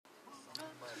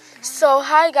So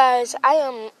hi guys,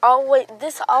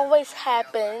 this always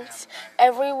happens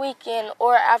every weekend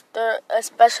or after a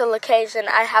special occasion.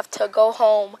 I have to go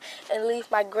home and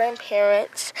leave my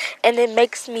grandparents, and it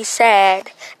makes me sad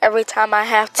every time I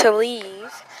have to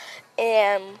leave.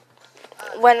 And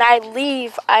when I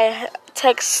leave, I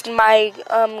text my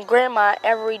grandma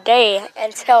every day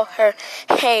and tell her,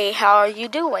 "Hey, how are you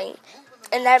doing?"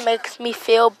 And that makes me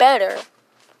feel better.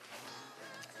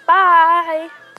 Bye.